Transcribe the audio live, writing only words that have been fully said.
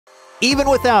Even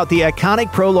without the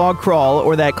iconic prologue crawl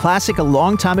or that classic a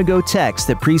long time ago text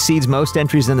that precedes most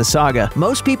entries in the saga,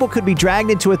 most people could be dragged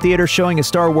into a theater showing a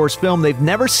Star Wars film they've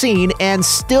never seen and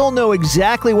still know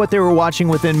exactly what they were watching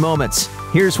within moments.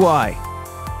 Here's why.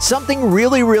 Something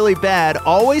really, really bad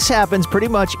always happens pretty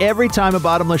much every time a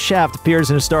bottomless shaft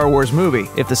appears in a Star Wars movie.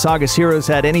 If the saga's heroes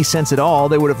had any sense at all,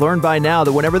 they would have learned by now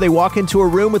that whenever they walk into a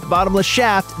room with a bottomless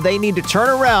shaft, they need to turn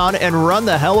around and run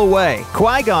the hell away.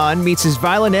 Qui-Gon meets his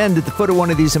violent end at the foot of one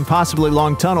of these impossibly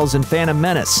long tunnels in Phantom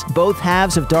Menace. Both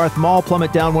halves of Darth Maul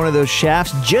plummet down one of those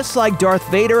shafts, just like Darth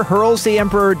Vader hurls the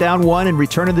Emperor down one in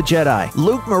Return of the Jedi.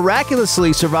 Luke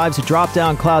miraculously survives a drop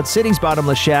down Cloud City's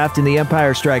bottomless shaft in The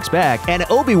Empire Strikes Back, and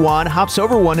Obi-Wan hops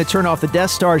over one to turn off the Death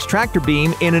Star's tractor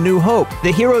beam in A New Hope.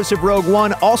 The heroes of Rogue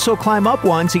One also climb up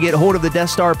one to get hold of the Death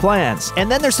Star plans. And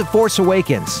then there's The Force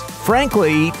Awakens.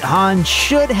 Frankly, Han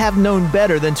should have known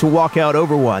better than to walk out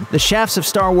over one. The shafts of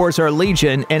Star Wars are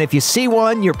legion, and if you see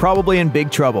one, you're probably in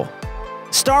big trouble.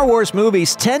 Star Wars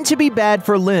movies tend to be bad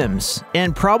for limbs,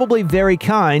 and probably very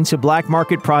kind to black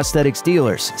market prosthetics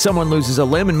dealers. Someone loses a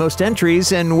limb in most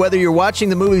entries, and whether you're watching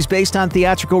the movies based on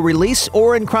theatrical release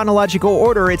or in chronological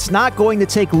order, it's not going to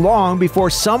take long before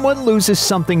someone loses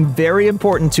something very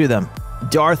important to them.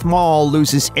 Darth Maul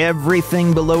loses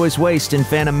everything below his waist in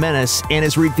Phantom Menace and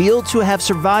is revealed to have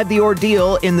survived the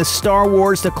ordeal in the Star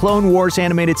Wars The Clone Wars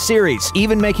animated series,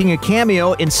 even making a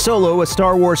cameo in Solo: A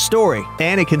Star Wars Story.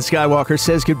 Anakin Skywalker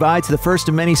says goodbye to the first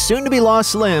of many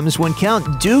soon-to-be-lost limbs when Count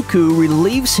Dooku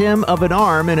relieves him of an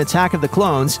arm in Attack of the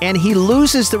Clones, and he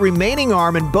loses the remaining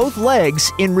arm and both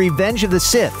legs in Revenge of the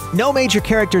Sith. No major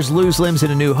characters lose limbs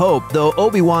in A New Hope, though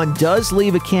Obi-Wan does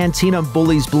leave a Cantina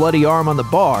bully's bloody arm on the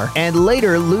bar, and later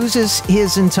loses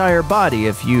his entire body,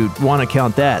 if you want to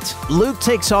count that. Luke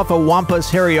takes off a Wampa's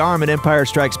hairy arm in Empire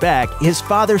Strikes Back. His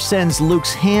father sends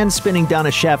Luke's hand spinning down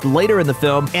a shaft later in the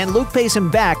film, and Luke pays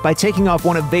him back by taking off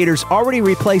one of Vader's already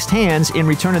replaced hands in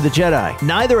Return of the Jedi.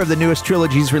 Neither of the newest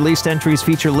trilogy's released entries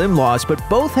feature limb loss, but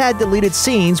both had deleted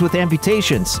scenes with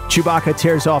amputations. Chewbacca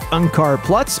tears off Unkar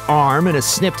Plutt's arm in a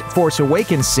snipped Force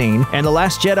Awakens scene, and The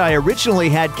Last Jedi originally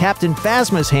had Captain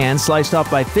Phasma's hand sliced off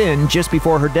by Finn just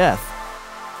before her death.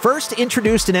 First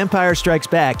introduced in Empire Strikes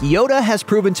Back, Yoda has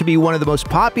proven to be one of the most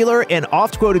popular and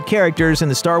oft-quoted characters in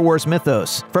the Star Wars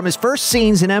mythos. From his first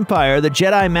scenes in Empire, the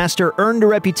Jedi Master earned a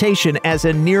reputation as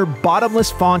a near-bottomless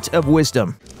font of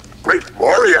wisdom. Great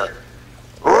warrior!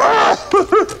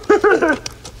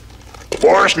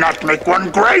 Wars not make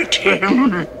one great!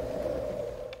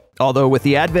 Although with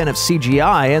the advent of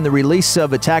CGI and the release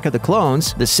of Attack of the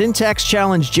Clones, the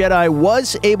syntax-challenged Jedi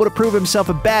was able to prove himself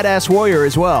a badass warrior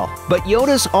as well. But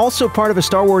Yoda's also part of a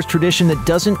Star Wars tradition that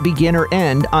doesn't begin or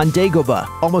end on Dagobah.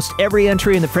 Almost every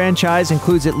entry in the franchise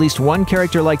includes at least one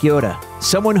character like Yoda.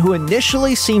 Someone who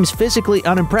initially seems physically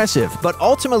unimpressive, but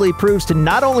ultimately proves to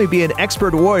not only be an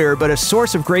expert warrior, but a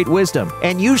source of great wisdom,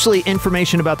 and usually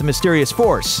information about the mysterious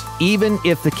Force, even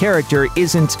if the character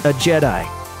isn't a Jedi.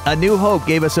 A New Hope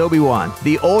gave us Obi-Wan,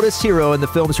 the oldest hero in the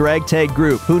film's ragtag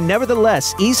group, who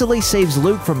nevertheless easily saves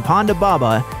Luke from Ponda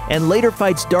Baba and later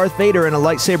fights Darth Vader in a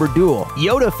lightsaber duel.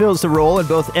 Yoda fills the role in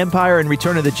both Empire and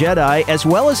Return of the Jedi, as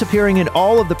well as appearing in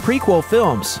all of the prequel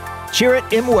films. Chirrut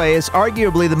Imwe is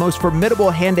arguably the most formidable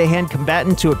hand-to-hand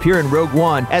combatant to appear in Rogue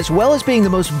One, as well as being the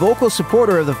most vocal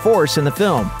supporter of the Force in the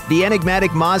film. The enigmatic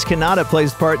Maz Kanata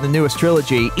plays part in the newest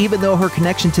trilogy, even though her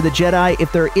connection to the Jedi,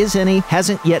 if there is any,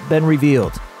 hasn't yet been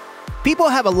revealed. People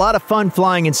have a lot of fun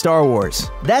flying in Star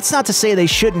Wars. That's not to say they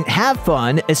shouldn't have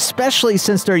fun, especially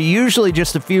since they're usually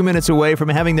just a few minutes away from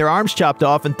having their arms chopped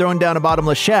off and thrown down a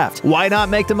bottomless shaft. Why not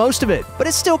make the most of it? But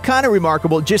it's still kind of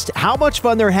remarkable just how much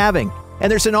fun they're having. And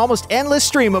there's an almost endless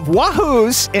stream of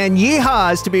wahoos and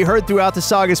yeehaws to be heard throughout the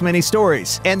saga's many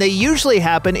stories. And they usually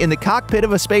happen in the cockpit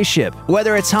of a spaceship.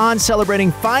 Whether it's Han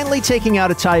celebrating finally taking out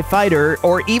a TIE fighter,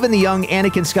 or even the young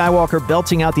Anakin Skywalker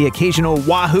belting out the occasional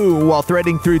wahoo while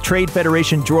threading through Trade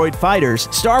Federation droid fighters,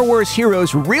 Star Wars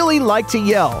heroes really like to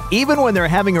yell, even when they're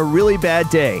having a really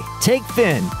bad day. Take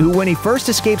Finn, who when he first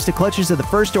escapes the clutches of the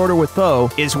First Order with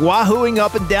Poe, is wahooing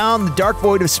up and down the dark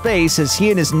void of space as he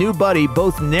and his new buddy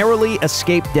both narrowly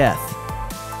escape death.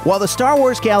 While the Star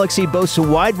Wars galaxy boasts a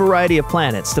wide variety of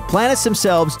planets, the planets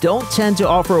themselves don't tend to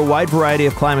offer a wide variety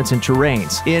of climates and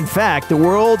terrains. In fact, the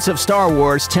worlds of Star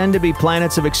Wars tend to be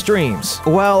planets of extremes.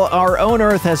 While our own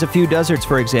Earth has a few deserts,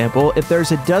 for example, if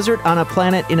there's a desert on a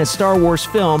planet in a Star Wars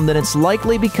film, then it's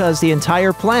likely because the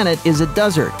entire planet is a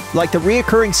desert, like the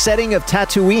reoccurring setting of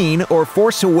Tatooine or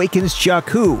Force Awakens'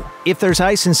 Jakku. If there's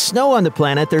ice and snow on the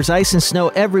planet, there's ice and snow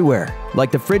everywhere,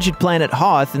 like the frigid planet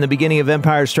Hoth in the beginning of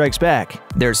Empire Strikes Back.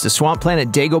 There's the swamp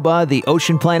planet Dagobah, the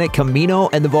ocean planet Kamino,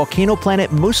 and the volcano planet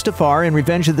Mustafar in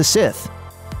Revenge of the Sith.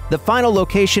 The final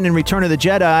location in Return of the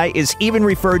Jedi is even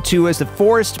referred to as the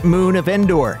forest moon of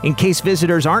Endor, in case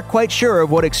visitors aren't quite sure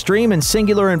of what extreme and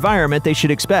singular environment they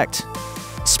should expect.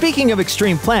 Speaking of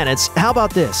extreme planets, how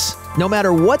about this? No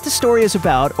matter what the story is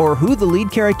about or who the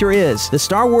lead character is, the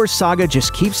Star Wars saga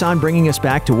just keeps on bringing us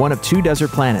back to one of two desert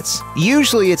planets.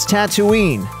 Usually it's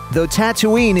Tatooine, though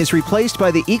Tatooine is replaced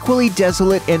by the equally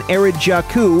desolate and arid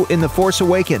Jakku in The Force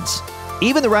Awakens.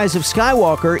 Even The Rise of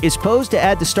Skywalker is posed to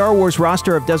add the Star Wars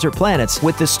roster of desert planets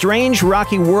with the strange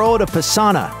rocky world of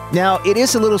Pasaana. Now, it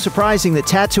is a little surprising that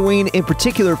Tatooine in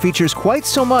particular features quite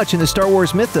so much in the Star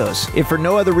Wars mythos, if for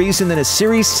no other reason than a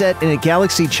series set in a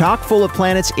galaxy chock full of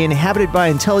planets inhabited by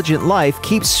intelligent life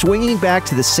keeps swinging back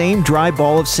to the same dry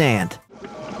ball of sand.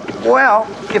 Well,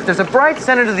 if there's a bright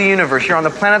center to the universe, you're on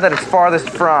the planet that it's farthest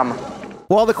from.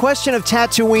 While the question of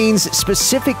Tatooine's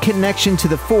specific connection to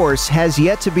the Force has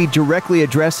yet to be directly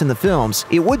addressed in the films,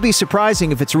 it would be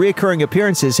surprising if its recurring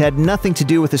appearances had nothing to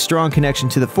do with a strong connection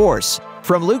to the Force.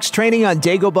 From Luke's training on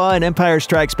Dagobah in Empire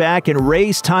Strikes Back and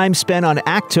Rey's time spent on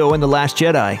Acto in The Last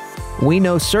Jedi, we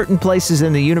know certain places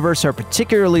in the universe are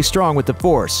particularly strong with the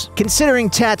Force.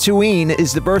 Considering Tatooine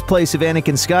is the birthplace of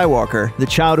Anakin Skywalker, the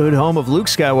childhood home of Luke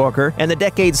Skywalker, and the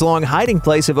decades-long hiding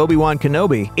place of Obi-Wan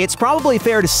Kenobi, it's probably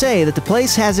fair to say that the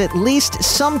place has at least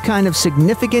some kind of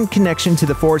significant connection to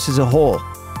the Force as a whole.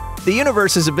 The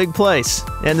universe is a big place,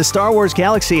 and the Star Wars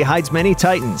galaxy hides many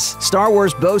titans. Star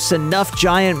Wars boasts enough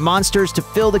giant monsters to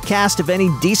fill the cast of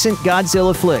any decent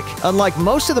Godzilla flick. Unlike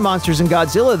most of the monsters in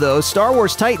Godzilla though, Star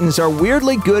Wars titans are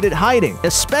weirdly good at hiding,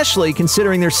 especially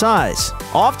considering their size.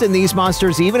 Often these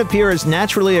monsters even appear as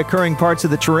naturally occurring parts of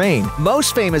the terrain.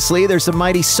 Most famously, there's the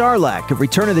mighty Sarlacc of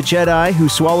Return of the Jedi, who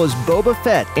swallows Boba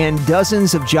Fett and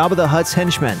dozens of Jabba the Hutt's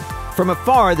henchmen. From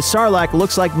afar, the Sarlacc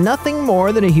looks like nothing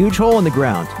more than a huge hole in the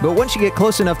ground, but once you get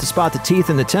close enough to spot the teeth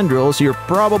and the tendrils, you're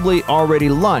probably already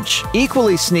lunch.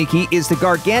 Equally sneaky is the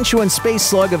gargantuan space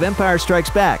slug of Empire Strikes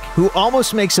Back, who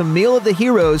almost makes a meal of the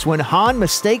heroes when Han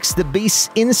mistakes the beast's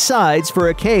insides for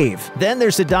a cave. Then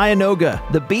there's the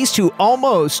Dianoga, the beast who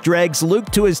almost drags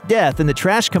Luke to his death in the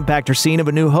trash compactor scene of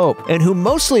A New Hope, and who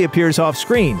mostly appears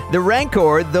off-screen. The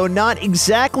Rancor, though not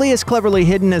exactly as cleverly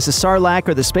hidden as the Sarlacc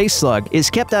or the space slug, is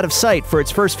kept out of sight for its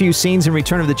first few scenes in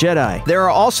Return of the Jedi. There are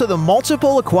also the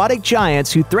multiple aquatic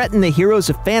giants who threaten the heroes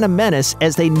of Phantom Menace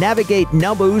as they navigate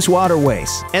Naboo's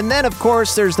waterways. And then, of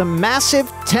course, there's the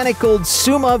massive, tentacled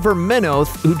Suma Verminoth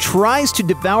who tries to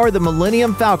devour the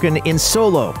Millennium Falcon in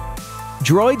Solo.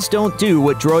 Droids don't do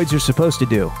what droids are supposed to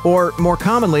do. Or, more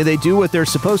commonly, they do what they're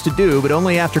supposed to do, but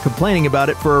only after complaining about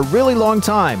it for a really long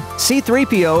time.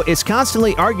 C-3PO is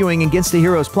constantly arguing against the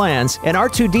hero's plans, and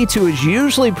R2-D2 is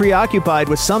usually preoccupied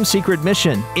with some secret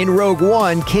mission. In Rogue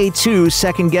One, K2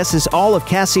 second-guesses all of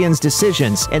Cassian's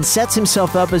decisions and sets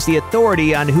himself up as the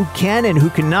authority on who can and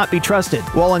who cannot be trusted.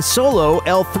 While in Solo,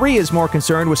 L3 is more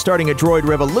concerned with starting a droid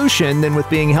revolution than with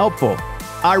being helpful.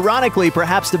 Ironically,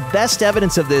 perhaps the best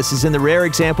evidence of this is in the rare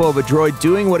example of a droid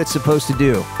doing what it's supposed to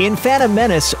do. In Phantom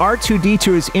Menace,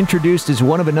 R2-D2 is introduced as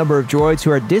one of a number of droids who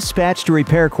are dispatched to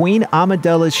repair Queen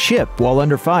Amidala's ship while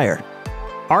under fire.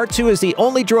 R2 is the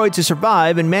only droid to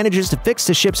survive and manages to fix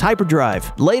the ship's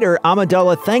hyperdrive. Later,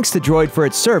 Amidala thanks the droid for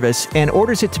its service and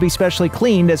orders it to be specially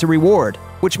cleaned as a reward.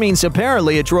 Which means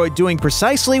apparently a droid doing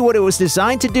precisely what it was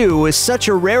designed to do is such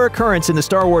a rare occurrence in the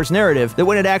Star Wars narrative that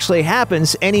when it actually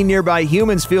happens, any nearby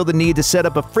humans feel the need to set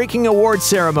up a freaking award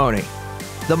ceremony.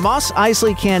 The Mos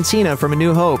Eisley Cantina from A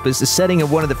New Hope is the setting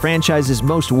of one of the franchise's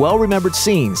most well-remembered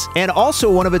scenes, and also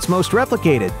one of its most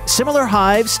replicated. Similar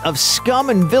hives of scum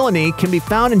and villainy can be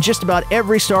found in just about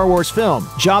every Star Wars film.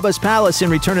 Jabba's palace in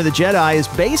Return of the Jedi is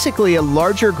basically a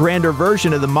larger, grander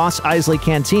version of the Mos Eisley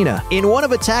Cantina. In one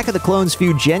of Attack of the Clones'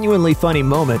 few genuinely funny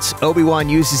moments, Obi-Wan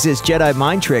uses his Jedi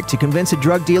mind trick to convince a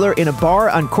drug dealer in a bar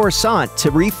on Coruscant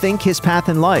to rethink his path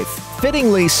in life.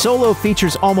 Fittingly, Solo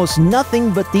features almost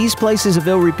nothing but these places of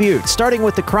ill repute, starting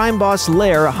with the crime boss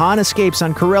lair Han escapes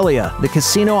on Corellia, the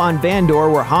casino on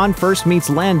Vandor where Han first meets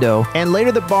Lando, and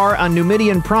later the bar on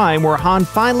Numidian Prime where Han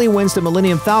finally wins the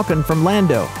Millennium Falcon from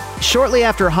Lando. Shortly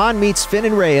after Han meets Finn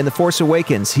and Rey in The Force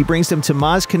Awakens, he brings them to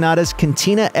Maz Kanata's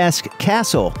cantina-esque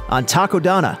castle on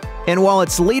Takodana. And while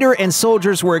its leader and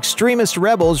soldiers were extremist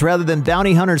rebels rather than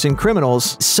bounty hunters and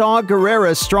criminals, Saw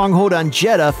Gerrera's stronghold on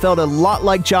Jedha felt a lot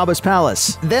like Jabba's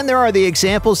palace. Then there are the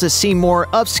examples that seem more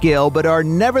upscale but are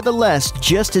nevertheless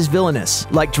just as villainous,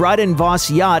 like Dryden Voss'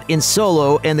 yacht in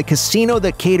Solo and the casino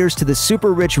that caters to the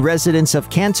super-rich residents of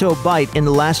Canto Bight in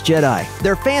The Last Jedi.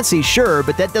 They're fancy, sure,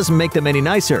 but that doesn't make them any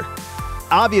nicer.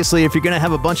 Obviously, if you're going to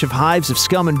have a bunch of hives of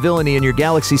scum and villainy in your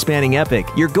galaxy-spanning epic,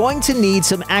 you're going to need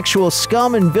some actual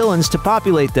scum and villains to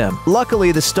populate them.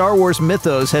 Luckily, the Star Wars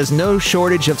mythos has no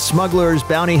shortage of smugglers,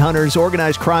 bounty hunters,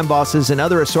 organized crime bosses, and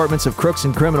other assortments of crooks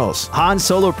and criminals. Han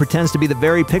Solo pretends to be the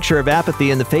very picture of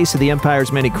apathy in the face of the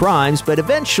Empire's many crimes, but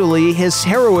eventually his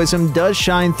heroism does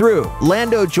shine through.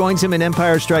 Lando joins him in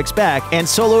Empire Strikes Back, and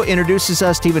Solo introduces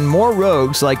us to even more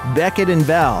rogues like Beckett and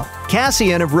Val.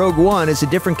 Cassian of Rogue One is a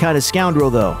different kind of scoundrel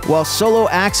though. While Solo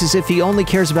acts as if he only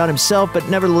cares about himself but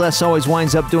nevertheless always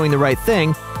winds up doing the right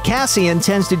thing, Cassian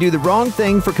tends to do the wrong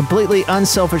thing for completely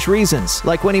unselfish reasons,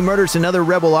 like when he murders another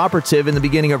rebel operative in the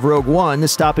beginning of Rogue One to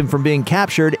stop him from being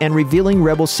captured and revealing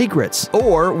rebel secrets,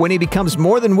 or when he becomes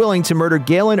more than willing to murder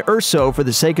Galen Erso for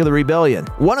the sake of the rebellion.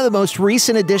 One of the most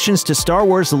recent additions to Star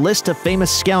Wars' list of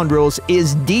famous scoundrels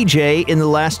is DJ in The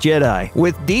Last Jedi.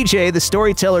 With DJ, the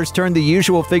storytellers turned the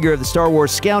usual figure of the Star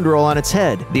Wars scoundrel on its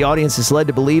head. The audience is led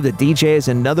to believe that DJ is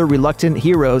another reluctant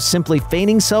hero simply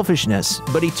feigning selfishness,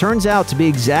 but he turns out to be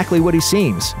exactly what he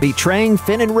seems, betraying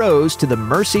Finn and Rose to the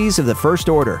mercies of the First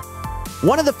Order.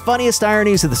 One of the funniest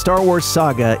ironies of the Star Wars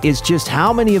saga is just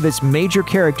how many of its major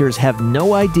characters have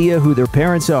no idea who their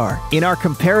parents are. In our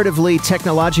comparatively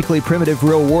technologically primitive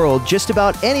real world, just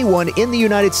about anyone in the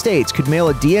United States could mail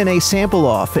a DNA sample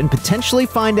off and potentially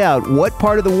find out what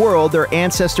part of the world their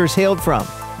ancestors hailed from.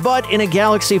 But in a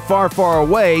galaxy far, far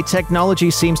away,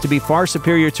 technology seems to be far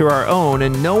superior to our own,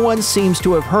 and no one seems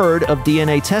to have heard of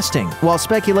DNA testing. While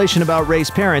speculation about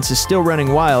Rey's parents is still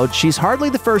running wild, she's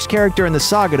hardly the first character in the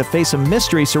saga to face a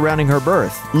mystery surrounding her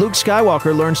birth. Luke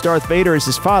Skywalker learns Darth Vader is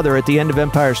his father at the end of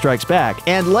Empire Strikes Back,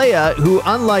 and Leia, who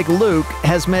unlike Luke,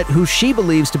 has met who she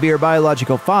believes to be her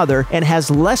biological father and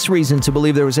has less reason to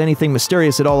believe there was anything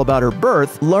mysterious at all about her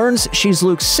birth, learns she's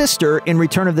Luke's sister in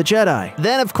Return of the Jedi.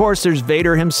 Then, of course, there's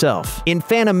Vader himself. In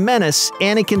Phantom Menace,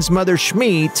 Anakin's mother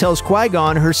Shmi tells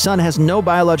Qui-Gon her son has no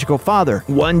biological father.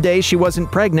 One day she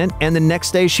wasn't pregnant, and the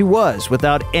next day she was,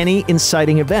 without any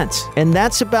inciting event. And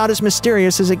that's about as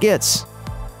mysterious as it gets.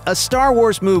 A Star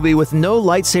Wars movie with no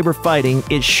lightsaber fighting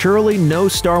is surely no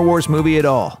Star Wars movie at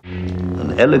all.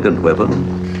 An elegant weapon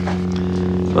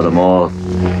for a more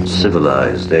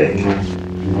civilized age.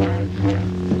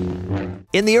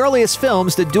 In the earliest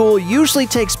films, the duel usually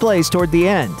takes place toward the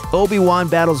end. Obi-Wan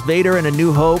battles Vader in A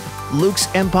New Hope,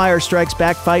 Luke's Empire Strikes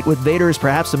Back fight with Vader is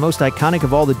perhaps the most iconic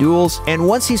of all the duels, and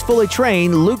once he's fully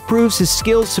trained, Luke proves his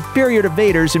skills superior to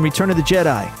Vader's in Return of the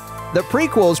Jedi. The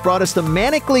prequels brought us the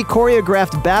manically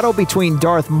choreographed battle between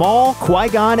Darth Maul,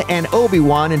 Qui-Gon, and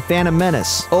Obi-Wan in Phantom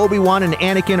Menace. Obi-Wan and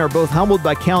Anakin are both humbled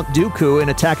by Count Dooku in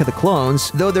Attack of the Clones,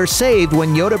 though they're saved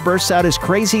when Yoda bursts out his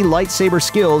crazy lightsaber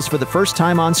skills for the first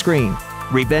time on screen.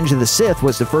 Revenge of the Sith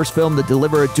was the first film to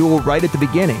deliver a duel right at the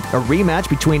beginning, a rematch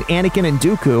between Anakin and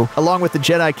Dooku, along with the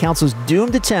Jedi Council's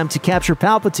doomed attempt to capture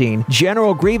Palpatine,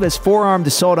 General Grievous' four-armed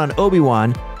assault on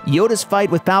Obi-Wan, Yoda's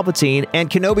fight with Palpatine, and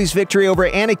Kenobi's victory over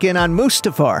Anakin on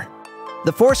Mustafar.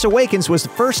 The Force Awakens was the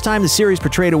first time the series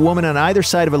portrayed a woman on either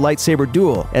side of a lightsaber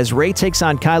duel, as Rey takes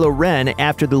on Kylo Ren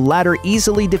after the latter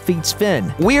easily defeats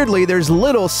Finn. Weirdly, there's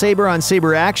little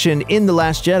saber-on-saber action in The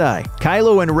Last Jedi.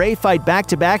 Kylo and Rey fight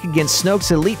back-to-back against Snoke's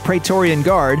elite Praetorian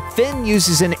Guard, Finn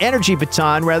uses an energy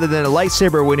baton rather than a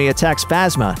lightsaber when he attacks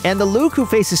Phasma, and the Luke who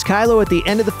faces Kylo at the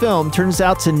end of the film turns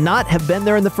out to not have been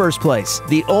there in the first place.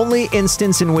 The only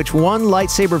instance in which one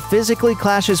lightsaber physically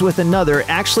clashes with another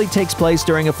actually takes place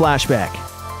during a flashback.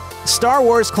 Star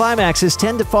Wars climaxes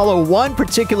tend to follow one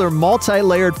particular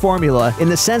multi-layered formula in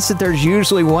the sense that there's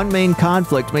usually one main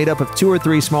conflict made up of 2 or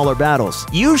 3 smaller battles.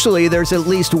 Usually there's at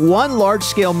least one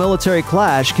large-scale military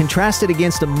clash contrasted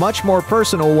against a much more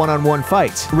personal one-on-one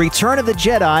fight. Return of the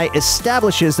Jedi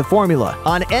establishes the formula.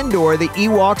 On Endor, the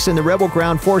Ewoks and the Rebel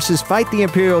ground forces fight the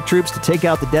Imperial troops to take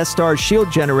out the Death Star's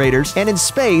shield generators, and in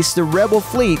space, the Rebel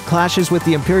fleet clashes with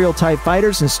the Imperial TIE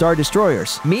fighters and Star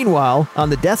Destroyers. Meanwhile, on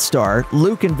the Death Star,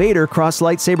 Luke and Vader cross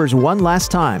lightsabers one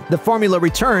last time. The formula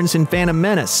returns in Phantom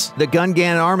Menace. The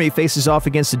Gungan army faces off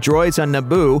against the droids on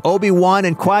Naboo. Obi-Wan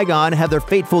and Qui-Gon have their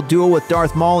fateful duel with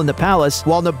Darth Maul in the palace,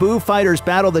 while Naboo fighters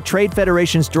battle the Trade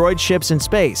Federation's droid ships in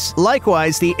space.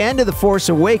 Likewise, the end of The Force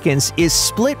Awakens is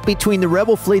split between the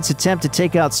Rebel fleet's attempt to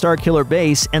take out Starkiller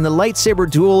Base and the lightsaber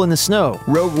duel in the snow.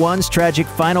 Rogue One's tragic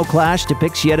final clash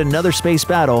depicts yet another space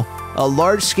battle, a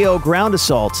large-scale ground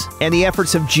assault, and the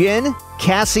efforts of Jyn,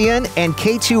 Cassian, and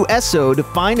K2SO to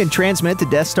find and transmit the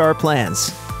Death Star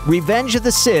plans. Revenge of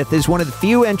the Sith is one of the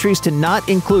few entries to not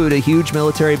include a huge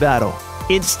military battle.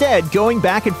 Instead, going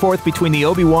back and forth between the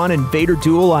Obi-Wan and Vader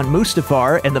duel on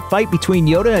Mustafar and the fight between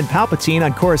Yoda and Palpatine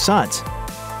on Coruscant.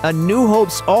 A New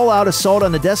Hope's all-out assault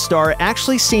on the Death Star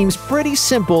actually seems pretty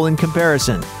simple in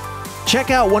comparison. Check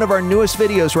out one of our newest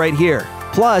videos right here.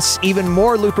 Plus, even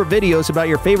more Looper videos about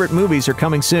your favorite movies are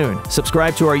coming soon.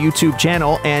 Subscribe to our YouTube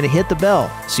channel and hit the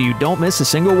bell so you don't miss a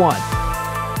single one.